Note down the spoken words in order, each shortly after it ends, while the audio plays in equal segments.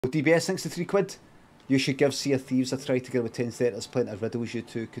DBS, thanks to £3. You should give Sea of Thieves a try together with 1030. There's plenty of riddles you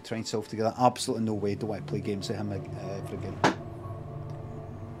two could try and solve together. Absolutely no way do I play games with him ever again.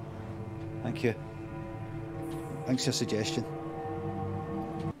 Thank you. Thanks for your suggestion.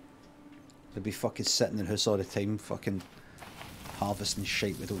 They'll be fucking sitting in the house all the time, fucking harvesting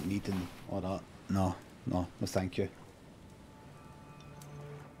shit we don't need and all that. No, no, no thank you.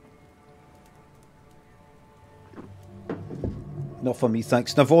 Not for me,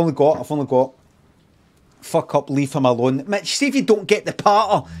 thanks. And I've only got fuck up, leave him alone. Mitch, see if you don't get the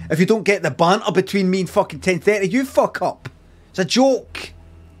patter, if you don't get the banter between me and fucking 1030, you fuck up. It's a joke.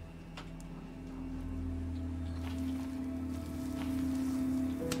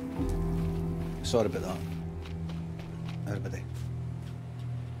 Sorry about that, everybody.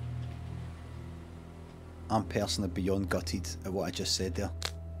 I'm personally beyond gutted at what I just said there.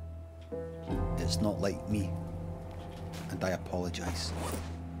 It's not like me, and I apologise.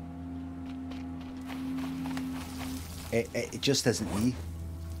 It just isn't me.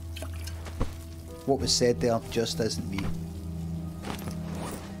 What was said there just isn't me.